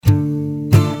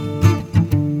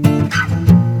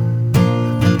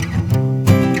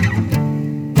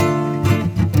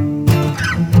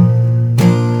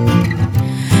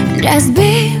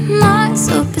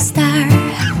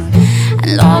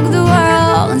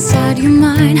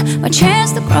a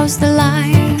chance to cross the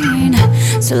line.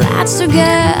 So let's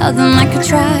together make a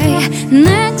try.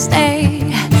 Next day,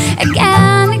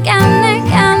 again,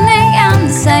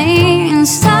 the same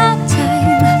stop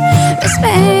time.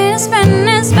 We're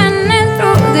spinning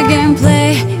through the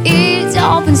gameplay. It's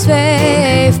open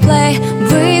space play.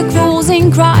 Break rules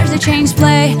and crush the change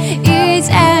play. It's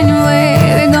anyway.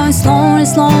 We're going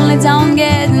slowly down,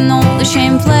 getting all the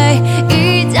shame play.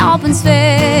 It's open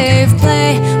space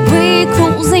play. Break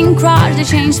rules and crush the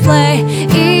change play.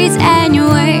 It's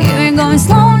anyway. We're going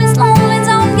slowly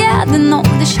down, getting all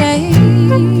the shame.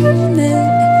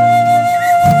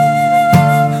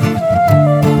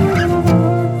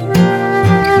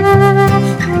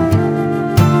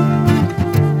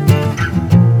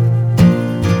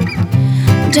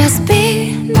 Just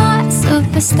be my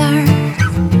superstar.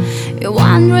 You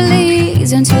want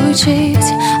release and to cheat.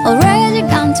 Already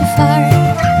gone too far.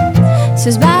 So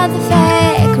it's about the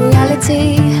fake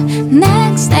reality.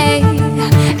 Next day,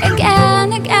 again,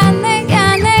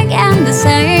 the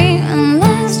same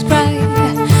endless cry.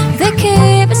 They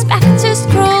keep us back to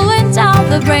scrolling down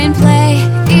the brain play.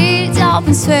 It's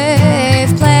open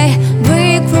safe play.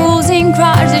 Break rules and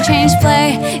crush the change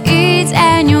play. It's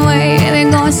anyway.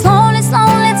 We're going slowly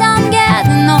down,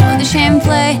 getting all the shame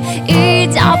play.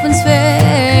 It's open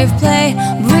safe play.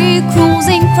 Break rules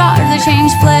and crush the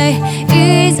change play.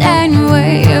 It's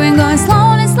anyway. We're going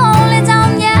slowly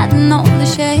down, getting all the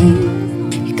shame.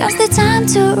 Because the time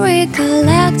to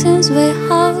recollect as we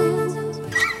hold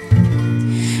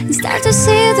and start to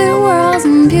see the world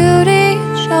in beauty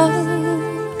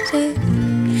shows it.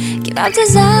 Give up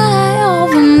desire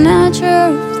of a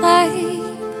natural play.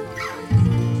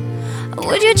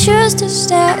 Would you choose to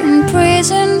stay in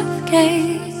prison of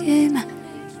game?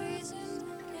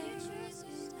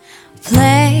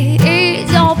 Play,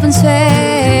 it's open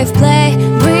safe play.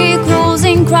 Break rules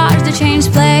and crush the change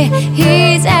play.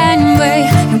 It's anyway.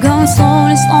 You're going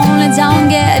slowly down,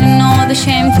 getting all the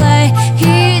shame play.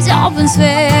 It's open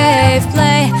safe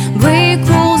play. Break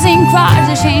rules and crush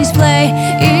the change play.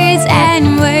 It's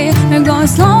anyway. You're going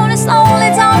slowly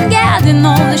down, getting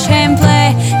all the shame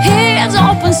play. It's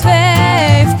open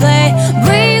safe play.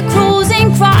 Break rules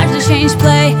and crush the change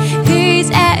play. It's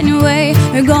anyway.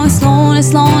 We're going slowly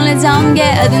down,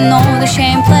 getting all the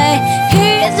shame play.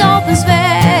 It's open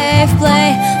safe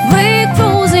play. Break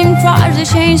rules and crush the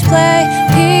change play.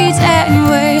 It's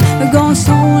anyway. We're going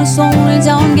slowly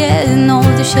down, getting all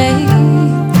the shame.